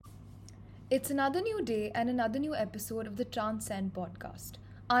It's another new day and another new episode of the TRANScend podcast.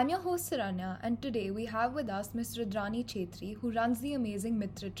 I'm your host Saranya, and today we have with us Ms. Rudrani Chhetri, who runs the amazing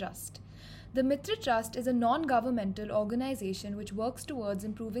Mitr Trust. The Mitr Trust is a non governmental organization which works towards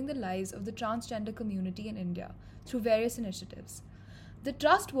improving the lives of the transgender community in India through various initiatives. The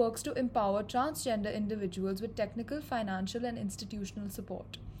Trust works to empower transgender individuals with technical, financial, and institutional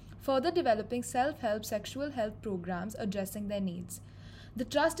support, further developing self help sexual health programs addressing their needs. The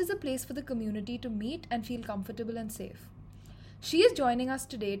Trust is a place for the community to meet and feel comfortable and safe. She is joining us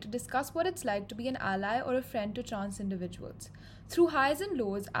today to discuss what it's like to be an ally or a friend to trans individuals. Through highs and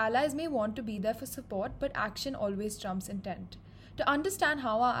lows, allies may want to be there for support, but action always trumps intent. To understand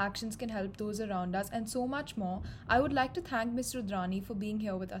how our actions can help those around us and so much more, I would like to thank Ms. Rudrani for being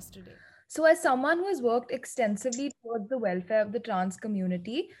here with us today. So, as someone who has worked extensively towards the welfare of the trans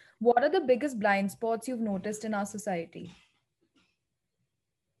community, what are the biggest blind spots you've noticed in our society?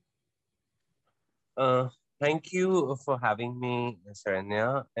 Uh, Thank you for having me,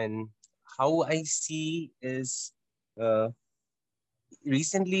 Saranya. And how I see is uh,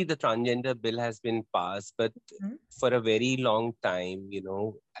 recently the transgender bill has been passed, but Hmm? for a very long time,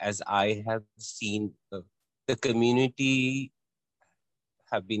 as I have seen, the community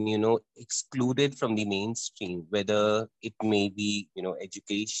have been, excluded from the mainstream, whether it may be,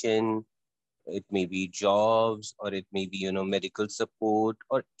 education, it may be jobs, or it may be medical support,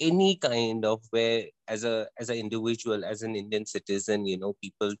 or any kind of where as an individual, as an Indian citizen,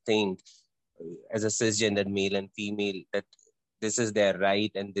 people think as a cisgender male and female that this is their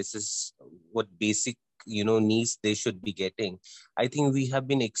right and this is what basic needs they should be getting. I think we have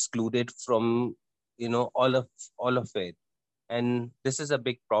been excluded from all of it, and this is a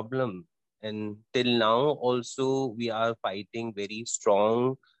big problem. And till now also we are fighting very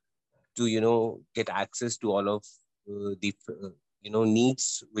strong to get access to all of the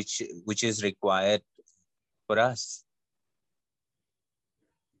needs which is required for us.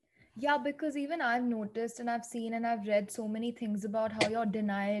 Yeah, because even I've noticed and I've seen and I've read so many things about how you're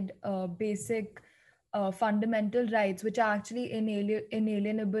denied basic fundamental rights, which are actually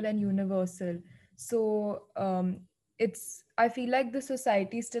inalienable and universal. So I feel like the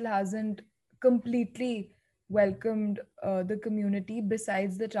society still hasn't completely welcomed the community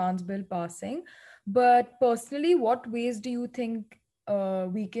besides the trans bill passing. But personally, what ways in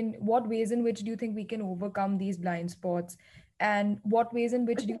which do you think we can overcome these blind spots? And what ways in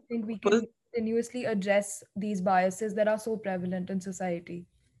which I do you think think we first, can continuously address these biases that are so prevalent in society?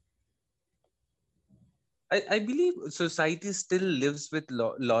 I believe society still lives with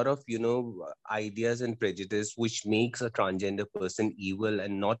lot of ideas and prejudice which makes a transgender person evil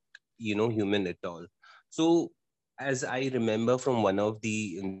and not human at all. So as I remember from one of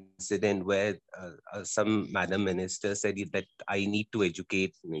the incident where some madam minister said that I need to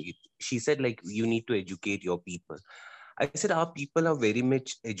educate, she said like you need to educate your people. I said our people are very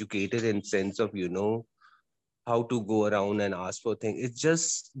much educated in sense of how to go around and ask for things. It's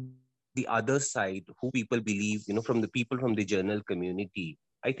just the other side who people believe, from the people from the journal community.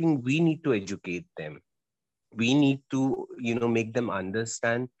 I think we need to educate them. We need to, make them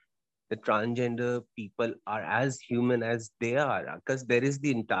understand the transgender people are as human as they are, because there is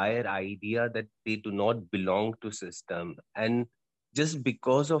the entire idea that they do not belong to system, and just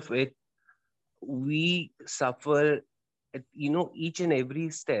because of it we suffer at each and every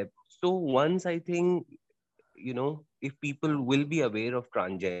step. So once I think if people will be aware of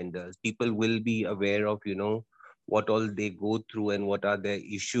transgenders, people will be aware of what all they go through and what are their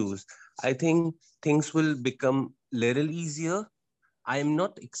issues, I think things will become little easier. I'm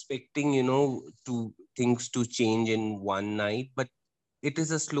not expecting to things to change in one night, but it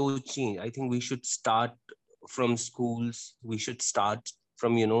is a slow change. I think we should start from schools, we should start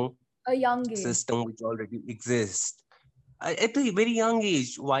from A young age. system which already exists. At a very young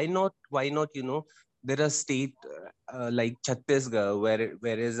age. Why not there are state like Chhattisgarh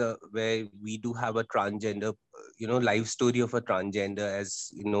where we do have a transgender life story of a transgender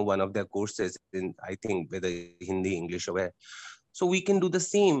as one of their courses in, I think, whether Hindi, English, or where. So we can do the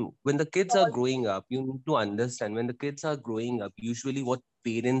same. When the kids are growing up, you need to understand, when the kids are growing up, usually what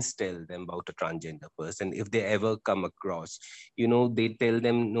parents tell them about a transgender person, if they ever come across, they tell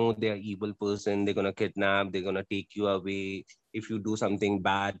them, no, they're evil person, they're gonna kidnap, they're gonna take you away. If you do something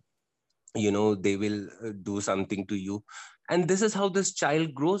bad, they will do something to you. And this is how this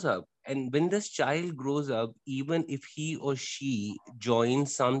child grows up. And when this child grows up, even if he or she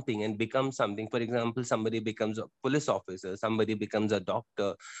joins something and becomes something, for example, somebody becomes a police officer, somebody becomes a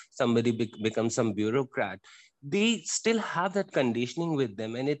doctor, somebody becomes some bureaucrat, they still have that conditioning with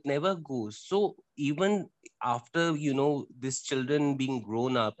them, and it never goes. So even after, these children being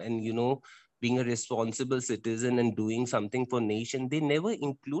grown up and, being a responsible citizen and doing something for nation, they never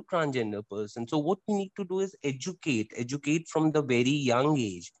include transgender person. So what we need to do is educate from the very young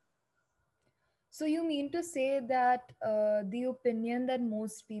age. So you mean to say that the opinion that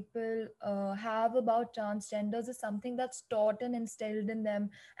most people have about transgenders is something that's taught and instilled in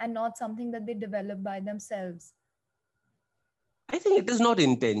them, and not something that they develop by themselves? I think it is not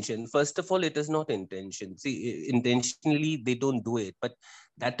intention. First of all, it is not intention. See, intentionally they don't do it, but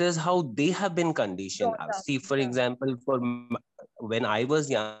that is how they have been conditioned. Brought up. See, for Yeah. example, when I was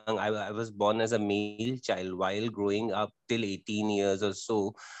young, I was born as a male child. While growing up till 18 years or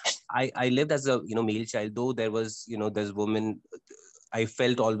so, I lived as a, male child. Though there was, there's women, I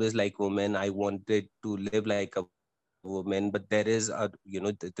felt always like women. I wanted to live like a woman, but there is a,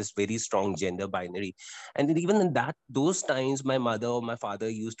 this very strong gender binary. And then even in those times, my mother or my father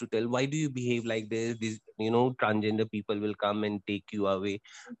used to tell, why do you behave like this? These, transgender people will come and take you away.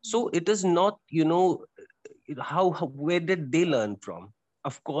 So it is not, where did they learn from?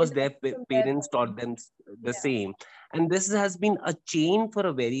 Of They course, their learn from their parents taught parents. them the Yeah. same, and this has been a chain for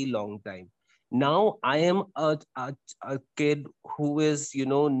a very long time. Now I am a kid who is,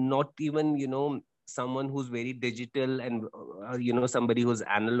 not even, someone who's very digital, and somebody who's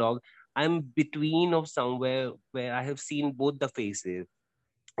analog. I'm between of somewhere where I have seen both the faces,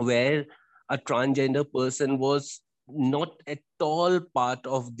 where a transgender person was not at all part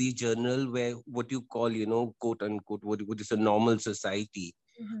of the journal, where what you call, quote unquote, what is a normal society.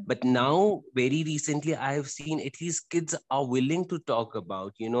 Mhm. But now very recently I have seen at least kids are willing to talk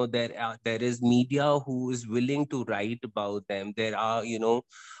about, there is media who is willing to write about them. There are,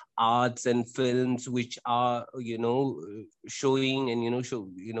 arts and films which are, showing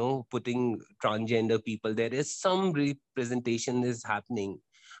and, putting transgender people. There is some representation is happening,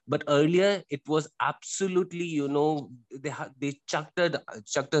 but earlier it was absolutely, they chucked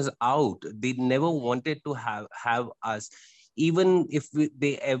us out. They never wanted to have us. Even if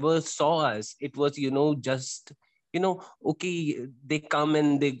they ever saw us, it was, just, okay, they come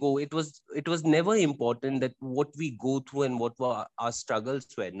and they go. It was never important that what we go through and what were our struggles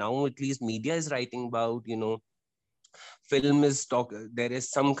were. Now at least media is writing about, film is talk there is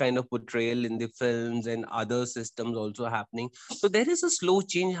some kind of portrayal in the films, and other systems also happening. So there is a slow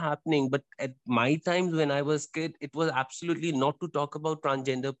change happening. But at my times when I was kid, it was absolutely not to talk about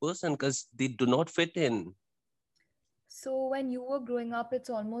transgender person because they do not fit in. So when you were growing up, it's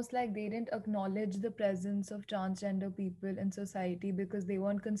almost like they didn't acknowledge the presence of transgender people in society because they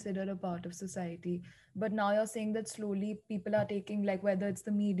weren't considered a part of society. But now you're saying that slowly people are taking, like whether it's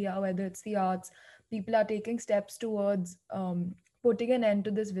the media, whether it's the arts, people are taking steps towards putting an end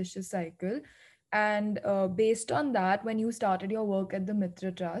to this vicious cycle. And based on that, when you started your work at the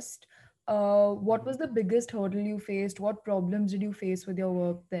Mitr Trust, what was the biggest hurdle you faced? What problems did you face with your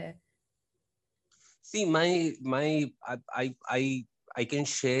work there? See, my I can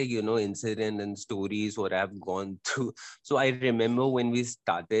share, incident and stories what I've gone through. So I remember when we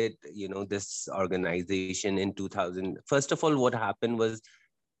started, this organization in 2000. First of all, what happened was,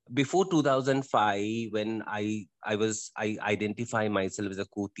 before 2005, when I identify myself as a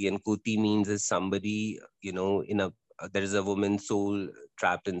Koti, and Koti means is somebody, in a there is a woman's soul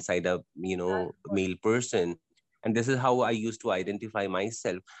trapped inside a, male person. And this is how I used to identify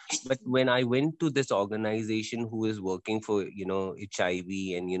myself. But when I went to this organization who is working for, HIV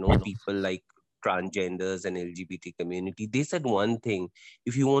and, people like transgenders and LGBT community, they said one thing: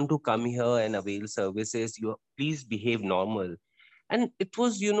 if you want to come here and avail services, you please behave normal. And it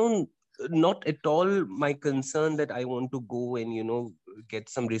was, not at all my concern that I want to go and, get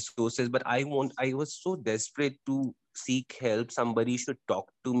some resources. But I was so desperate to seek help. Somebody should talk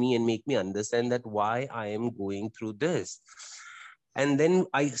to me and make me understand that why I am going through this. And then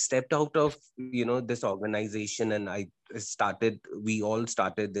I stepped out of, this organization, and we all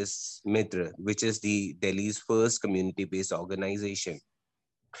started this Mitra, which is the Delhi's first community based organization.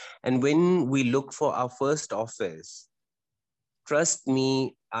 And when we look for our first office, trust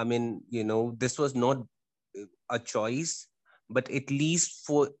me, I mean, this was not a choice. But at least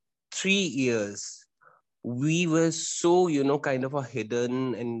for 3 years, we were so, kind of a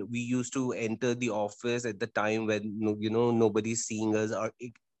hidden, and we used to enter the office at the time when, nobody's seeing us, or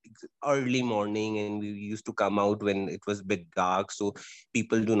early morning, and we used to come out when it was a bit dark, so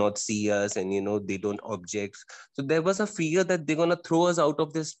people do not see us, and they don't object. So there was a fear that they're going to throw us out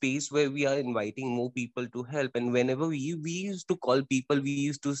of this space where we are inviting more people to help. And whenever we used to call people, we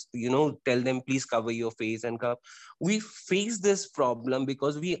used to tell them, please cover your face and cover. We face this problem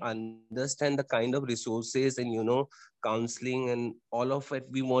because we understand the kind of resources and counseling and all of it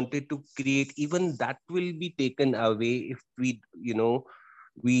we wanted to create. Even that will be taken away if we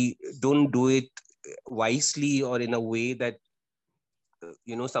don't do it wisely, or in a way that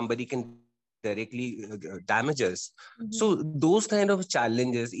somebody can directly damage us. So Mm-hmm. those kind of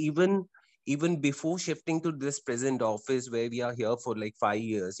challenges, even before shifting to this present office where we are here for like 5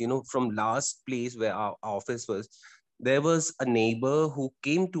 years, from last place where our office was, there was a neighbor who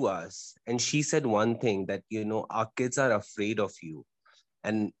came to us and she said one thing, that our kids are afraid of you.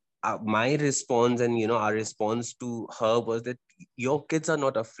 And my response and our response to her was that your kids are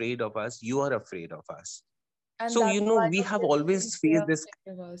not afraid of us, you are afraid of us. And So that's why we the have kids think always they faced are this.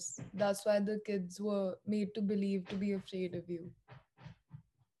 afraid of us. That's why the kids were made to believe to be afraid of you.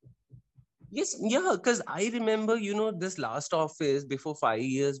 Yes, yeah, because I remember, this last office before 5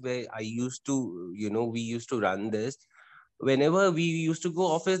 years where I used to, we used to run this. Whenever we used to go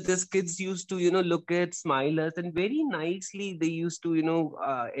office, these kids used to, look at, smile us, and very nicely they used to,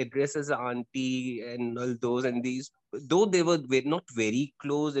 address as auntie and all those and these. Though they were not very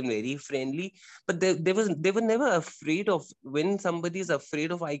close and very friendly, but they were never afraid of. When somebody is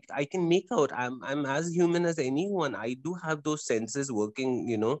afraid of, I can make out. I'm as human as anyone. I do have those senses working,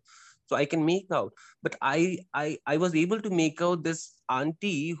 so I can make out. But I was able to make out this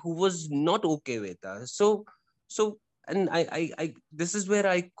auntie who was not okay with us. So and I this is where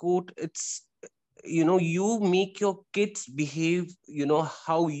I quote, it's you make your kids behave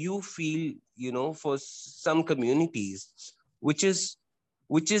how you feel, for some communities, which is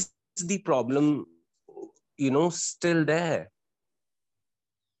the problem, still there.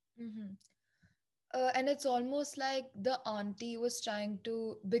 Mm-hmm. And it's almost like the auntie was trying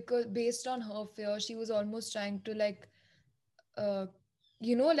to, because based on her fear, she was almost trying to like, uh,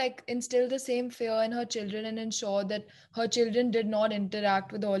 like instill the same fear in her children and ensure that her children did not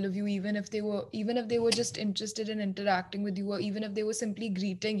interact with all of you, even if they were just interested in interacting with you, or even if they were simply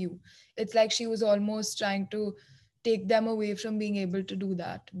greeting you. It's like she was almost trying to take them away from being able to do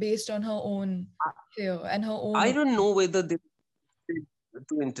that based on her own fear and her own I don't opinion. know whether they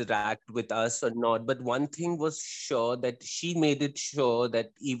to interact with us or not, but one thing was sure, that she made it sure that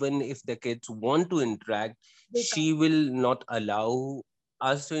even if the kids want to interact, They can't. she will not allow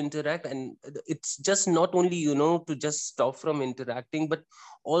us to interact. And it's just not only to just stop from interacting, but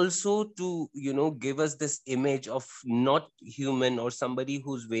also to give us this image of not human, or somebody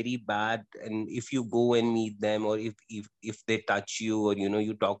who's very bad. And if you go and meet them, or if they touch you, or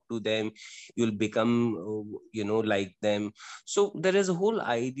you talk to them, you'll become like them. So there is a whole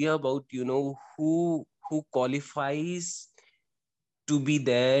idea about who qualifies to be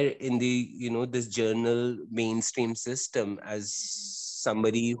there in the this journal mainstream system as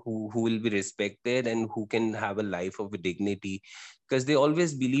somebody who will be respected and who can have a life of dignity, because they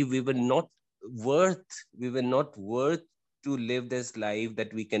always believe we were not worth to live this life,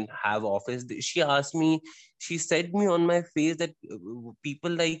 that we can have office. She said me on my face that people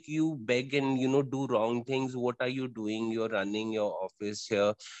like you beg and do wrong things. What are you doing? You're running your office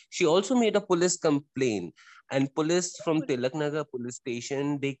here. She also made a police complaint, and police from Tilaknagar police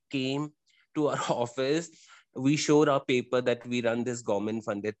station, they came to our office. We showed our paper that we run this government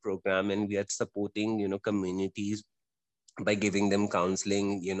funded program, and we are supporting communities by giving them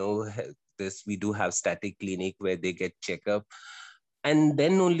counseling. This, we do have static clinic where they get checkup. And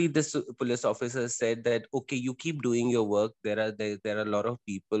then only this police officer said that, okay, you keep doing your work. There are a lot of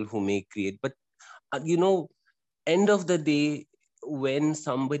people who may create, but uh, you know end of the day, when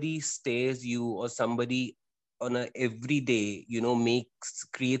somebody stares you, or somebody on a everyday makes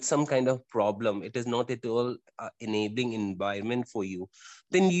create some kind of problem, it is not at all enabling environment for you,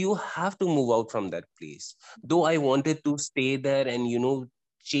 then you have to move out from that place. Though I wanted to stay there and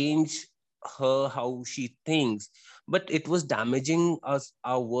change her how she thinks, but it was damaging us,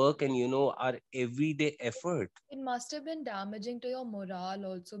 our work, and our everyday effort. It must have been damaging to your morale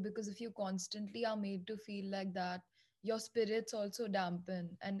also, because if you constantly are made to feel like that, your spirits also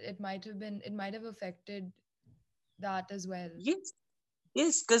dampen, and it might have affected that as well. Yes.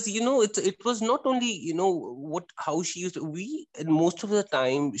 Yes, because it was not only what how she used to, we and most of the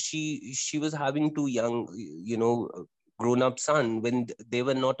time she was having two young grown up son when they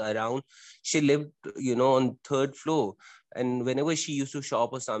were not around. She lived on third floor, And whenever she used to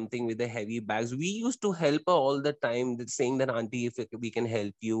shop or something with the heavy bags, we used to help her all the time, saying that, auntie, if we can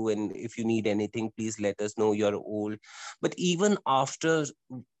help you, and if you need anything, please let us know, you're old. But even after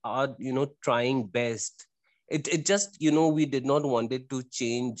our, trying best, it just, we did not want it to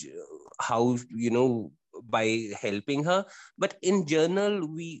change how, by helping her. But in general,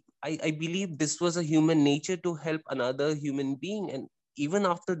 I believe this was a human nature to help another human being. And even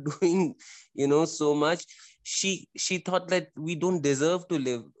after doing, so much, she thought that we don't deserve to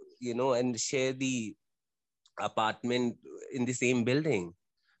live, and share the apartment in the same building.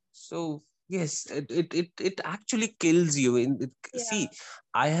 So yes, it actually kills you. See, Yeah.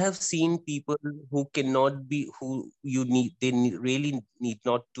 I have seen people who cannot be, who you need, really need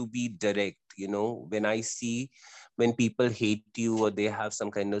not to be direct. When I see, when people hate you, or they have some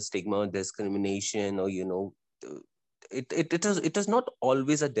kind of stigma or discrimination, or it is not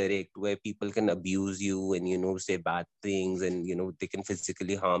always a direct, where people can abuse you and, say bad things, and they can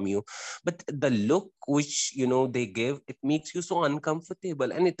physically harm you. But the look which, they give, it makes you so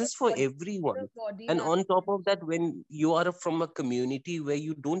uncomfortable, and it The is for body, everyone. the body And on top language. of that, when you are from a community where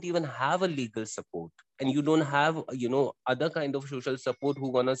you don't even have a legal support, and you don't have, other kind of social support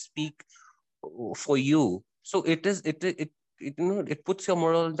who gonna speak for you, so it puts your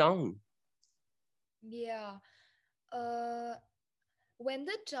moral down. Yeah. Uh, when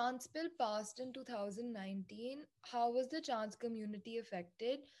the trans bill passed in 2019, how was the trans community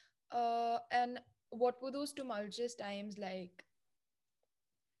affected? And what were those tumultuous times like?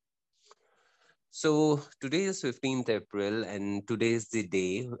 So today is 15th April, and today is the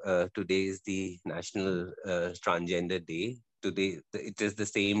day. Today is the National Transgender Day. Today, it is the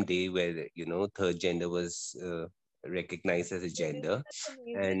same day where, third gender was recognized as a Really? gender. That's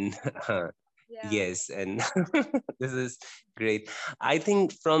amazing. And Yeah. yes, and this is great. I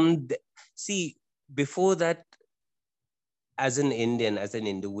think see, before that, as an Indian, as an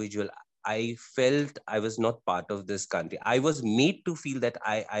individual, I felt I was not part of this country. I was made to feel that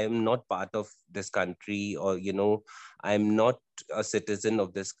I am not part of this country, or, I'm not a citizen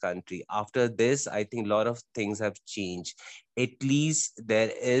of this country. After this, I think a lot of things have changed. At least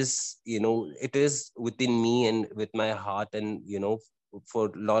there is, it is within me and with my heart, and, for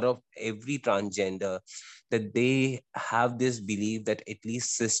a lot of every transgender, that they have this belief that at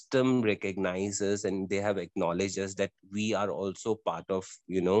least system recognizes, and they have acknowledged us, that we are also part of,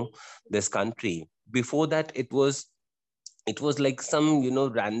 this country. Before that, it was like some,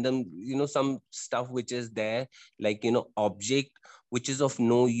 random, some stuff which is there, like, object which is of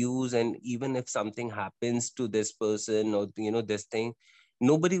no use, and even if something happens to this person, or, this thing,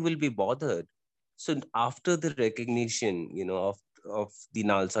 nobody will be bothered. So after the recognition, of the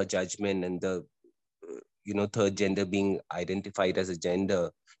Nalsa judgment, and the third gender being identified as a gender,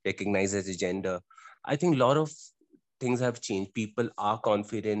 recognized as a gender, I think a lot of things have changed. People are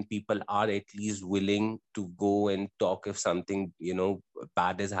confident, people are at least willing to go and talk if something,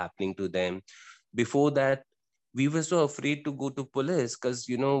 bad is happening to them. Before that, we were so afraid to go to police, because,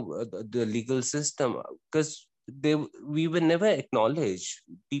 the legal system, because we were never acknowledged.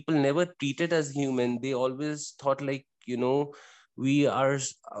 People never treated as human. They always thought like, we are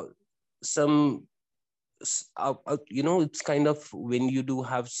some it's kind of, when you do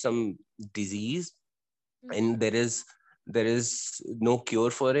have some disease, Mm-hmm. and there is no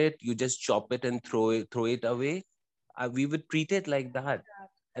cure for it, you just chop it and throw it away. We would treat it like that.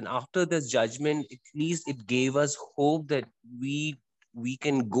 And after this judgment, at least it gave us hope that we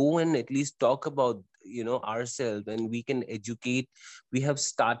can go and at least talk about, ourselves, and we can educate. We have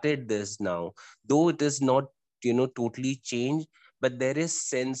started this now, though it is not, totally changed, but there is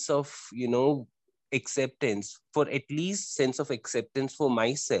sense of, acceptance, for at least sense of acceptance for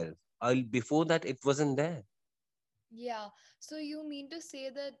myself. Before that, it wasn't there. Yeah. So you mean to say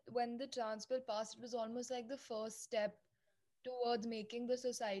that when the trans bill passed, it was almost like the first step towards making the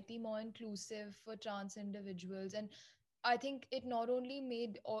society more inclusive for trans individuals. And I think it not only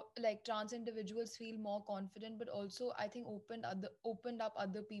made like trans individuals feel more confident, but also I think opened up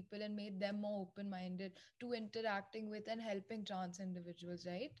other people and made them more open minded to interacting with and helping trans individuals,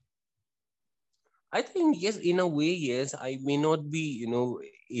 right? I think yes, in a way, yes. I may not be,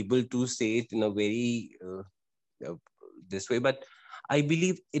 able to say it in a very uh, this way, but I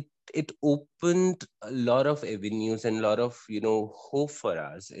believe it opened a lot of avenues and a lot of, hope for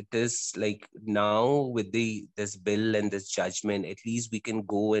us. It is like now with the this bill and this judgment, at least we can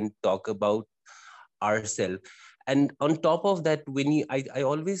go and talk about ourselves. And on top of that, I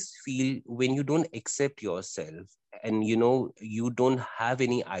always feel, when you don't accept yourself, and, you don't have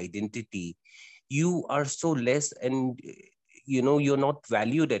any identity, you are so less, and you're not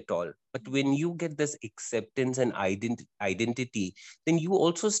valued at all. But when you get this acceptance and identity, then you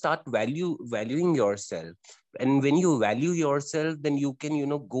also start valuing yourself. And when you value yourself, then you can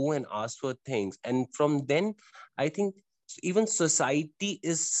go and ask for things. And from then, I think even society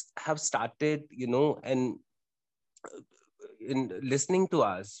is have started, and in listening to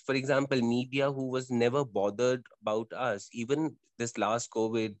us. For example, media, who was never bothered about us. Even this last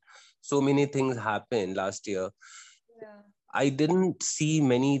COVID, so many things happened last year. Yeah. I didn't see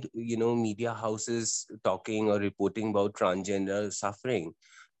many, media houses talking or reporting about transgender suffering.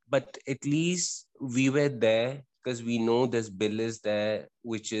 But at least we were there because we know this bill is there,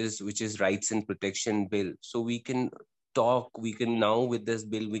 which is rights and protection bill. So we can talk. We can now, with this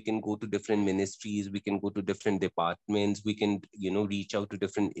bill, we can go to different ministries. We can go to different departments. We can reach out to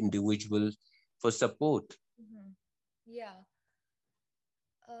different individuals for support. Hmm. Yeah.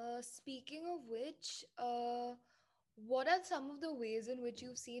 Speaking of which, what are some of the ways in which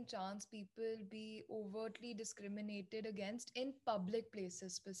you've seen trans people be overtly discriminated against in public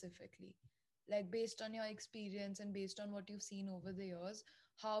places specifically? Like based on your experience and based on what you've seen over the years,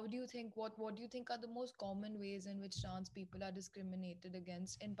 how do you think what do you think are the most common ways in which trans people are discriminated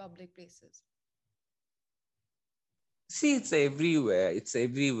against in public places? See, it's everywhere. It's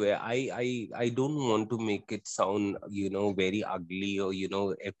everywhere. I don't want to make it sound, very ugly,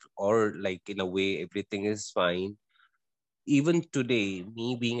 or, or like in a way everything is fine. Even today,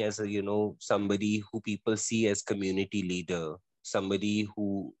 me being as a, somebody who people see as community leader, somebody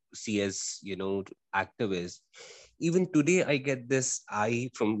who see as, activist, even today I get this eye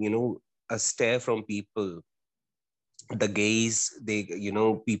from, a stare from people. The gaze they,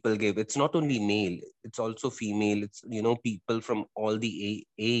 people give, it's not only male, it's also female, it's, people from all the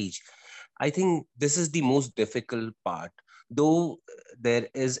age. I think this is the most difficult part. Though there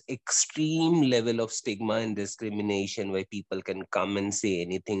is extreme level of stigma and discrimination, where people can come and say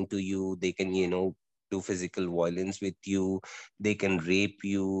anything to you, they can, do physical violence with you, they can rape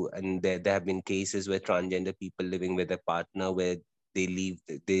you. And there have been cases where transgender people living with a partner, where they leave,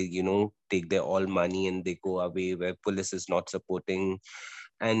 they, take their all money and they go away, where police is not supporting.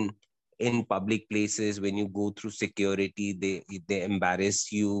 And in public places, when you go through security, they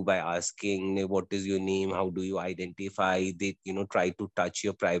embarrass you by asking, what is your name, how do you identify. They, try to touch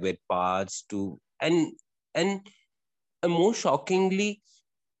your private parts to. And more shockingly,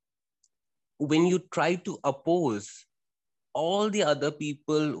 when you try to oppose all the other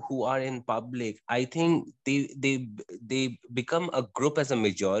people who are in public, I think they become a group as a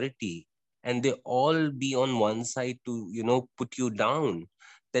majority, and they all be on one side to, put you down.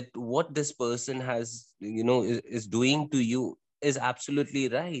 That what this person has, is doing to you is absolutely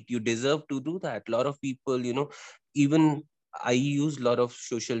right. You deserve to do that. A lot of people, even I use a lot of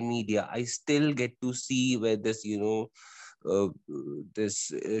social media, I still get to see where this, uh,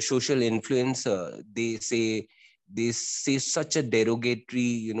 this social influencer, they say such a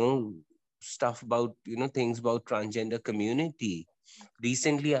derogatory, stuff about, things about transgender community.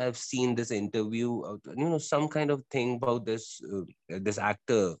 Recently I've seen this interview of, some kind of thing about this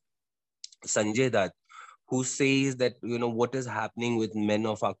actor Sanjay Dutt, who says that, what is happening with men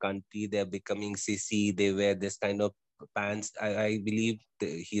of our country, they're becoming sissy, they wear this kind of pants. I believe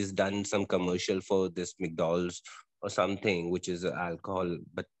he's done some commercial for this McDonald's or something, which is alcohol.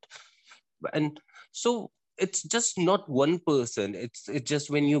 And so it's just not one person. It's just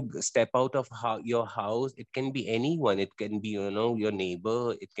when you step out of your house, it can be anyone. It can be, your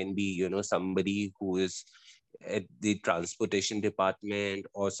neighbor, it can be, somebody who is at the transportation department,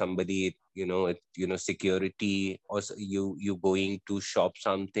 or somebody, at, security, or you going to shop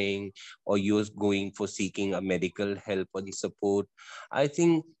something, or you're going for seeking a medical help and support. I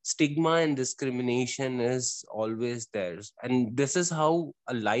think stigma and discrimination is always there. And this is how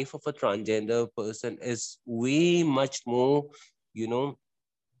a life of a transgender person is way much more, you know,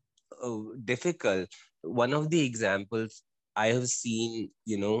 difficult. One of the examples I have seen,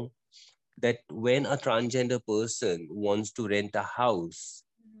 that when a transgender person wants to rent a house,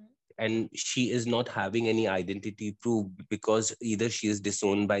 Mm-hmm. and she is not having any identity proof, because either she is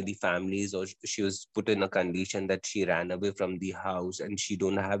disowned by the families, or she was put in a condition that she ran away from the house and she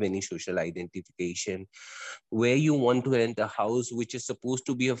don't have any social identification. Where you want to rent a house which is supposed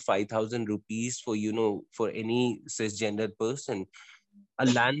to be of 5,000 rupees for, for any cisgendered person, a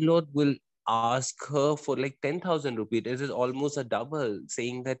landlord will ask her for like 10,000 rupees. It is almost a double,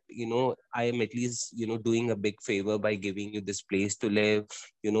 saying that, I am at least, doing a big favor by giving you this place to live.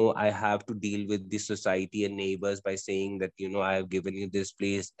 I have to deal with the society and neighbors by saying that, I have given you this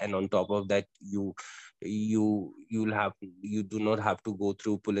place. And on top of that, You do not have to go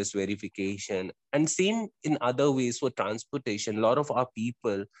through police verification. And same in other ways for transportation. A lot of our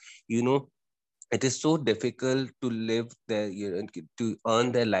people, you know it is so difficult to live their, to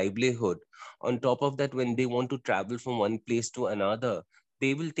earn their livelihood. On top of that, when they want to travel from one place to another,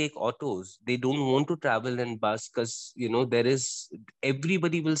 they will take autos. They don't want to travel in bus, because there is,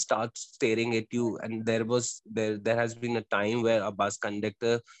 everybody will start staring at you. And there has been a time where a bus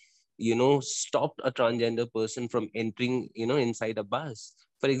conductor stopped a transgender person from entering inside a bus.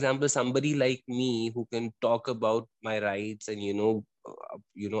 For example, somebody like me who can talk about my rights, and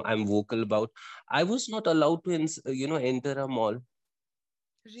I'm vocal about, I was not allowed to enter a mall.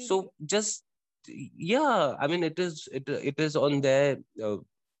 Really? So just, yeah, I mean, it is on their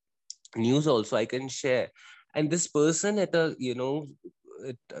news also, I can share. And this person at a,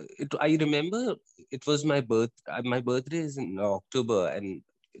 I remember, it was my birthday is in October. And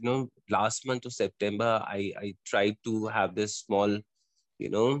last month of September, I tried to have this small, you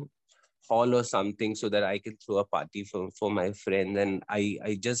know hall or something, so that I can throw a party for my friend. And I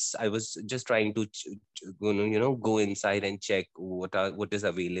was just trying to go inside and check what is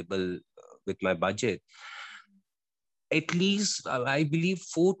available with my budget. At least, I believe,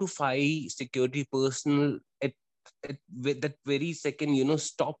 4 to 5 security personnel with that very second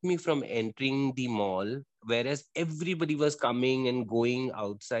stopped me from entering the mall, whereas everybody was coming and going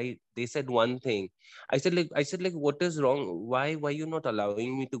outside. They said one thing. I said like, what is wrong? Why you not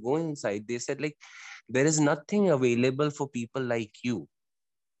allowing me to go inside? They said like, there is nothing available for people like you.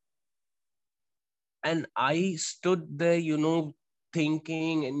 And I stood there,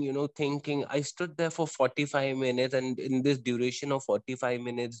 thinking and thinking. I stood there for 45 minutes, and in this duration of 45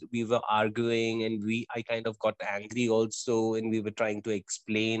 minutes, we were arguing, and I kind of got angry also, and we were trying to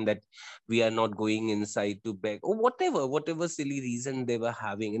explain that we are not going inside to beg, or whatever silly reason they were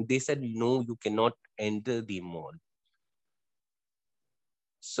having. And they said, no, you cannot enter the mall.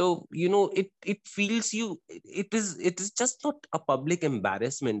 So it feels you, it is just not a public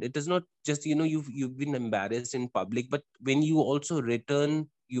embarrassment. It is not just, you've been embarrassed in public, but when you also return,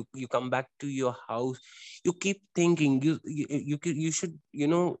 you come back to your house, you keep thinking, you should,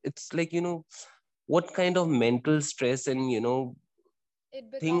 it's like, what kind of mental stress and It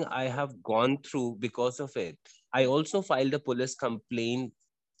thing becomes I like, have gone through because of it. I also filed a police complaint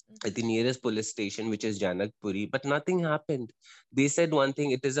at the mm-hmm. nearest police station, which is Janakpuri, but nothing happened. They said one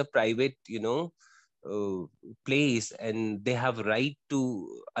thing: it is a private, uh, place, and they have right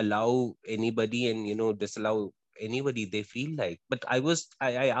to allow anybody and disallow anybody they feel like. But I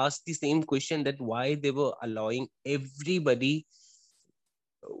asked the same question, that why they were allowing everybody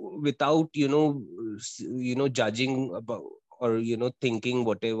without judging about, or thinking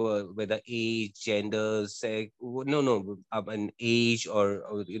whatever, whether age, gender, sex, no, an age, or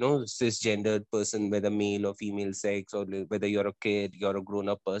cisgendered person, whether male or female sex, or whether you're a kid, you're a grown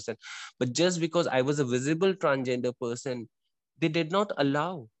up person. But just because I was a visible transgender person, they did not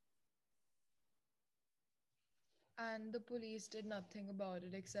allow. And the police did nothing about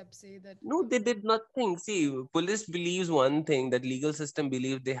it except say that, No, they did nothing. See, police believes one thing, that legal system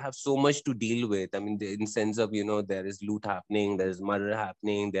believes they have so much to deal with. I mean, in sense of, there is loot happening, there is murder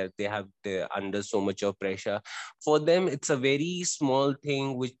happening, they're under so much of pressure. For them, it's a very small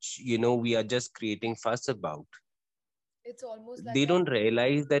thing which, we are just creating fuss about. it's almost like They a don't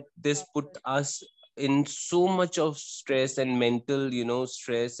realize that this put buffer. us in so much of stress and mental,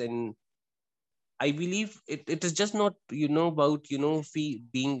 stress. And I believe it is just not, about,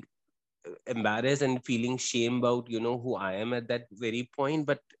 being embarrassed and feeling shame about who I am at that very point.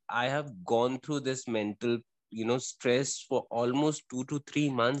 But I have gone through this mental stress for almost 2 to 3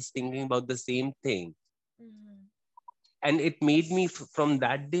 months, thinking about the same thing. Mm-hmm. And it made me, from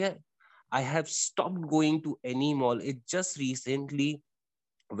that day, I have stopped going to any mall. It just recently,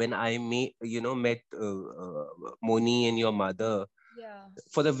 when I met Moni and your mother, Yeah.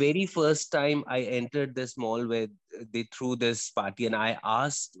 for the very first time I entered this mall where they threw this party, and I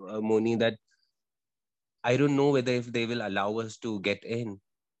asked Moni that I don't know whether if they will allow us to get in.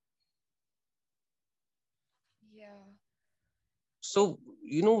 Yeah. So,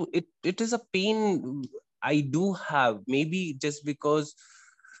 it is a pain I do have. Maybe just because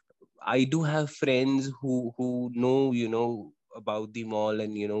I do have friends who know, about the mall,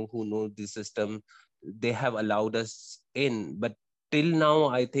 and, who know the system, they have allowed us in. But till now,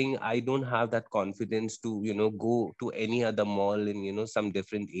 I think I don't have that confidence to, go to any other mall in, some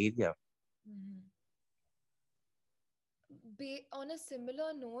different area. Mm-hmm. On a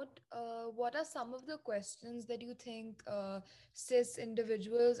similar note, what are some of the questions that you think cis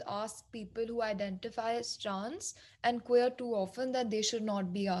individuals ask people who identify as trans and queer too often that they should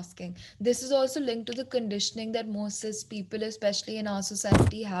not be asking? This is also linked to the conditioning that most cis people, especially in our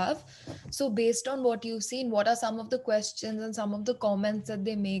society, have. So, based on what you've seen, what are some of the questions and some of the comments that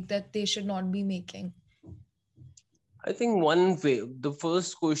they make that they should not be making? I think one way, the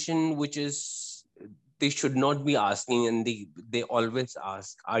first question, which is they should not be asking, and they always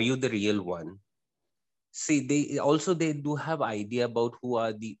ask, "Are you the real one?" See, they do have idea about who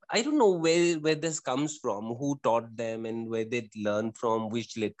are the. I don't know where this comes from, who taught them, and where they learn from,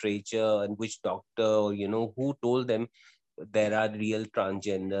 which literature and which doctor, or who told them there are real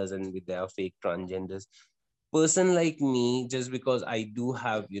transgenders and there are fake transgenders. Person like me, just because I do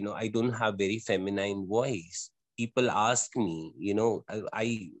have, I don't have very feminine voice, people ask me,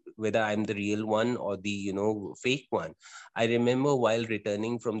 I whether I'm the real one or the fake one. I remember while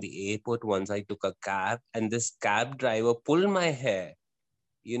returning from the airport once, I took a cab and this cab driver pulled my hair,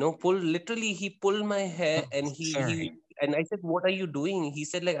 literally he pulled my hair, and he and I said, "What are you doing?" He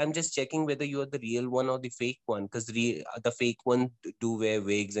said, like, "I'm just checking whether you're the real one or the fake one, because the fake one do wear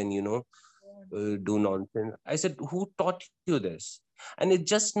wigs and do nonsense." I said, "Who taught you this?" And it's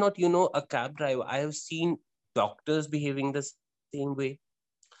just not, a cab driver. I have seen doctors behaving the same way.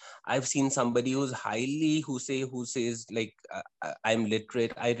 I've seen somebody who's highly who says like, I'm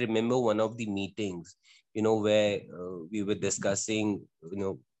literate. I remember one of the meetings, where we were discussing,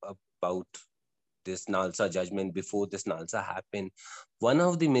 about this Nalsa judgment before this Nalsa happened. One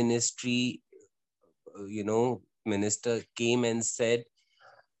of the minister came and said,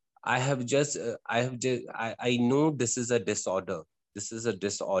 I know this is a disorder. This is a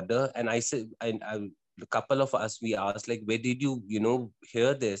disorder. And I said, a couple of us, we asked, like, where did you,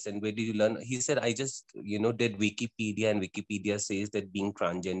 hear this and where did you learn? He said, I just, did Wikipedia, and Wikipedia says that being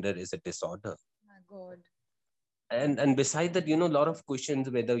transgender is a disorder. My God. And beside that, a lot of questions,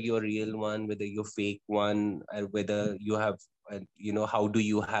 whether you're a real one, whether you're fake one, and whether you have, how do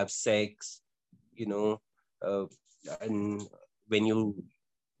you have sex, you know, uh, and when you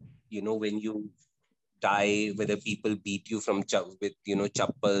die, whether people beat you with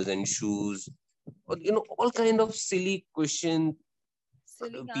chappals and shoes, or all kind of silly questions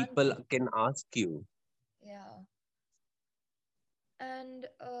Silly and people can ask you. yeah. And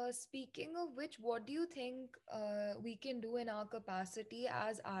speaking of which, what do you think we can do in our capacity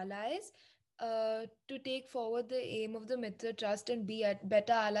as allies to take forward the aim of the Mitr Trust and be at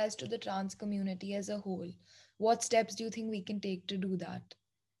better allies to the trans community as a whole? What steps do you think we can take to do that?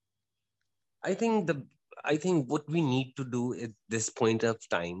 I think the i think what we need to do at this point of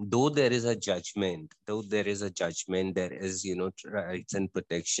time, though there is a judgment, there is rights and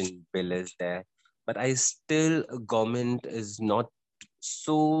protection bill is there, but I still, government is not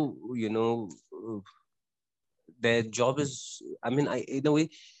so, their job is, I mean, in a way,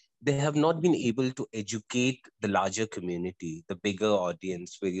 they have not been able to educate the larger community, the bigger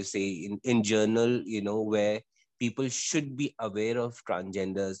audience, where you say in journal, where people should be aware of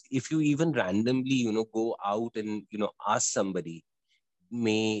transgenders. If you even randomly, go out and, ask somebody,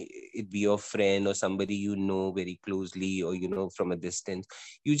 may it be your friend or somebody very closely, or from a distance,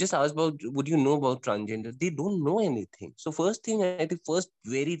 you just ask about, would you know about transgender? They don't know anything. So first thing, I think, first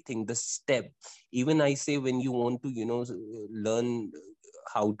very thing, the step, even I say, when you want to learn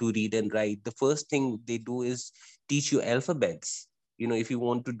how to read and write, the first thing they do is teach you alphabets. If you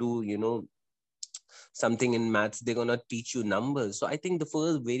want to do something in maths, they're going to teach you numbers. So I think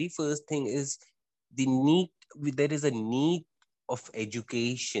the very first thing is the need there is a need of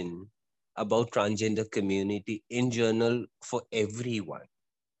education about transgender community in general for everyone.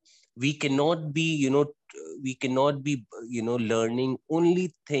 We cannot be learning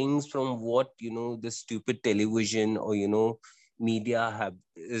only things from what the stupid television or media have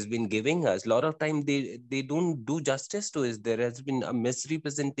has been giving us. A lot of time they don't do justice to us. There has been a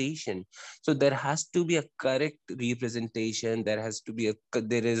misrepresentation. So there has to be a correct representation. There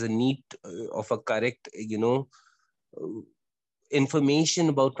is a need of a correct uh, information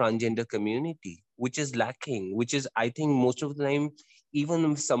about transgender community, which is lacking, which is, I think, most of the time, even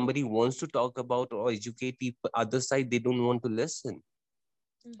if somebody wants to talk about or educate people other side, they don't want to listen.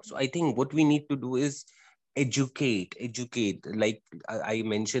 So I think what we need to do is educate, like I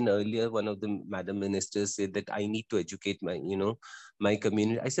mentioned earlier, one of the madam ministers said that I need to educate my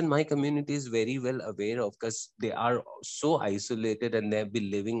community. I said my community is very well aware of, because they are so isolated and they have been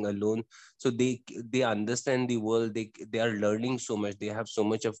living alone. So they understand the world, they are learning so much, they have so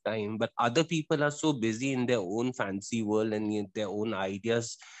much of time, but other people are so busy in their own fancy world and in their own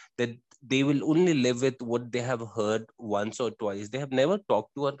ideas, that they will only live with what they have heard once or twice. They have never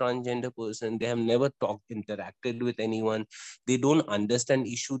talked to a transgender person. They have never talked, interacted with anyone. They don't understand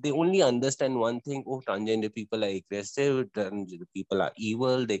issue. They only understand one thing: oh, transgender people are aggressive. Transgender people are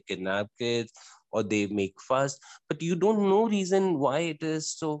evil. They kidnap kids or they make fuss. But you don't know reason why it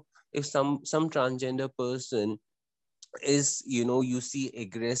is so. If some transgender person is, you see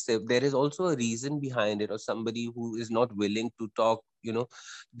aggressive, there is also a reason behind it, or somebody who is not willing to talk,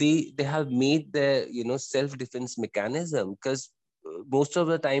 they have made their, self defense mechanism. Because most of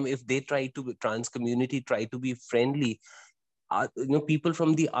the time, if they try to, trans community try to be friendly, people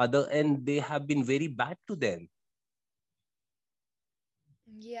from the other end, they have been very bad to them.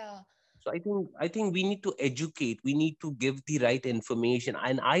 Yeah. So I think we need to educate, we need to give the right information,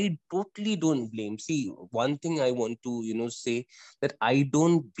 and I totally don't blame. See, one thing I want to, say, that I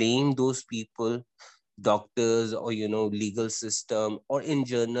don't blame those people, doctors, or legal system, or in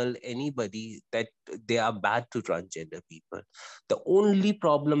general anybody, that they are bad to transgender people. The only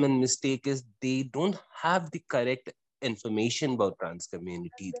problem and mistake is they don't have the correct information about trans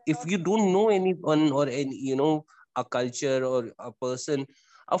community. If you don't know anyone or any, a culture or a person,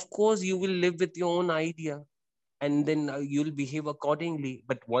 of course you will live with your own idea, and then you'll behave accordingly.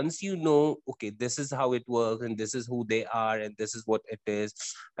 But once you know, okay, this is how it works, and this is who they are, and this is what it is,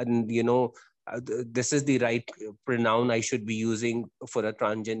 and this is the right pronoun I should be using for a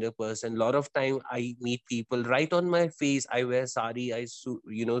transgender person. A lot of time I meet people right on my face, I wear sari,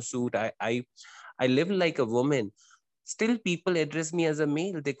 suit, I live like a woman. Still people address me as a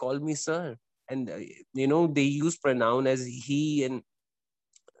male, they call me sir, and they use pronoun as he and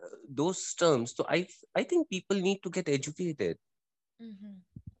those terms. So I think people need to get educated. Mm-hmm.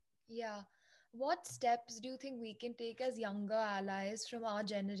 Yeah. What steps do you think we can take as younger allies from our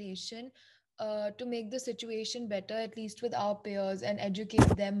generation to make the situation better, at least with our peers, and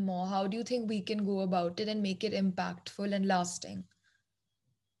educate them more? How do you think we can go about it and make it impactful and lasting?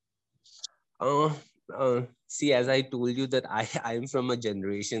 Uh, See, as I told you that I'm from a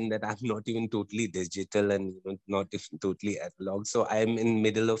generation that I'm not even totally digital, and not even totally analog. So I'm in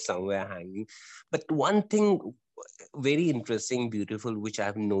middle of somewhere hanging. But one thing very interesting, beautiful, which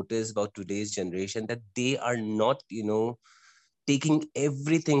I've noticed about today's generation, that they are not, taking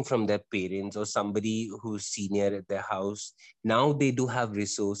everything from their parents or somebody who's senior at their house. Now they do have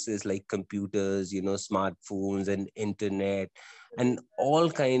resources like computers, smartphones and internet, and all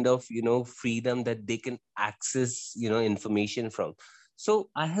kind of, freedom that they can access, information from.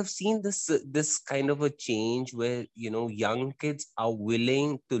 So I have seen this kind of a change where, young kids are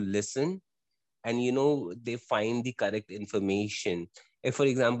willing to listen, and they find the correct information. If for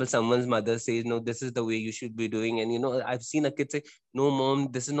example someone's mother says, no, this is the way you should be doing, and I've seen a kid say, no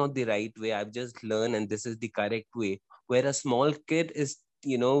mom, this is not the right way, I've just learned and this is the correct way, where a small kid is,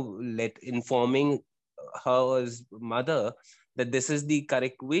 let informing her or his mother that this is the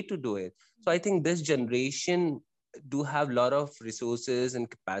correct way to do it. So I think this generation do have a lot of resources and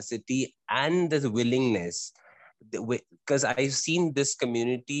capacity and the willingness, because I've seen this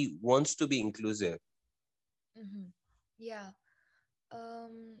community wants to be inclusive. Mm-hmm. Yeah.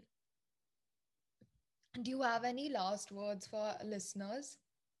 Um, do you have any last words for listeners?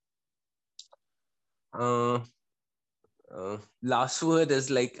 uh, Last word is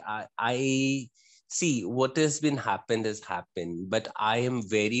like, I see what has been happened has happened, but I am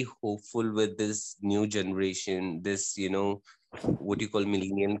very hopeful with this new generation, this, what you call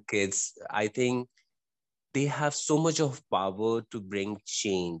millennial kids. I think they have so much of power to bring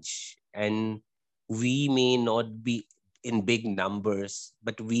change, and we may not be in big numbers,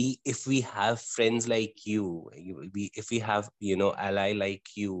 but if we have friends like you, if we have, ally like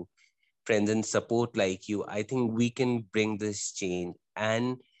you, friends and support like you, I think we can bring this change.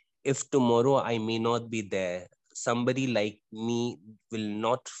 And if tomorrow I may not be there, somebody like me will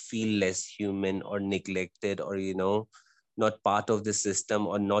not feel less human or neglected, or not part of the system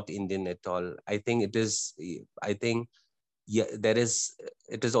or not Indian at all. I think, yeah, there is,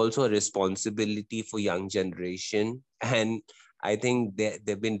 it is also a responsibility for young generation, and I think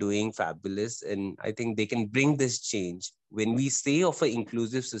they've been doing fabulous, and I think they can bring this change. When we say of an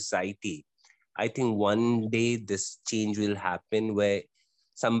inclusive society, I think one day this change will happen, where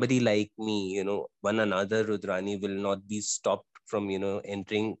somebody like me, one another Rudrani, will not be stopped from,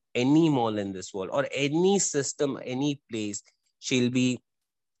 entering any mall in this world or any system, any place. She'll be,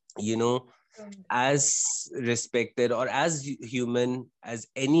 you know, Um, as respected or as human as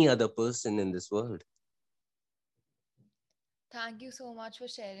any other person in this world. Thank you so much for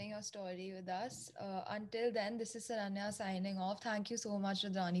sharing your story with us. Until then, this is Saranya signing off. Thank you so much,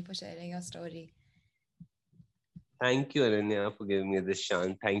 Rudrani, for sharing your story. Thank you, Ananya, for giving me this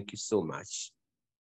chance. Thank you so much.